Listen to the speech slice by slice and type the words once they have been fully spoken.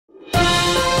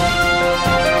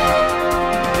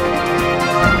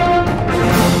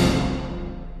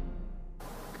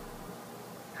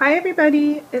Hi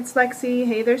everybody, it's Lexi.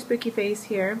 Hey there, Spooky Face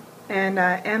here. And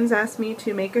Emms asked me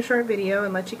to make a short video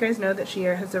and let you guys know that she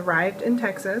has arrived in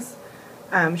Texas.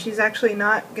 She's actually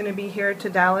not going to be here to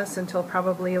Dallas until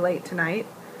probably late tonight.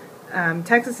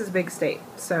 Texas is a big state,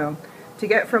 so to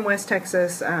get from West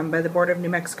Texas by the border of New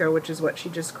Mexico, which is what she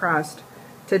just crossed,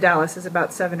 to Dallas is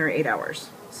about 7 or 8 hours.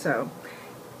 So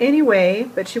anyway,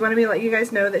 but she wanted me to let you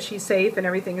guys know that she's safe and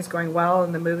everything is going well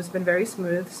and the move has been very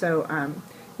smooth. So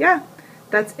yeah,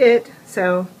 that's it.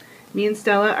 So me and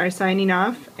Stella are signing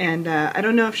off, and I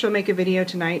don't know if she'll make a video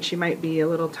tonight. She might be a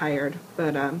little tired,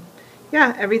 but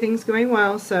yeah, everything's going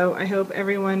well, so I hope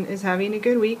everyone is having a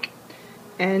good week,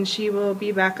 and she will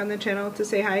be back on the channel to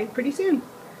say hi pretty soon.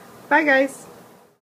 Bye guys!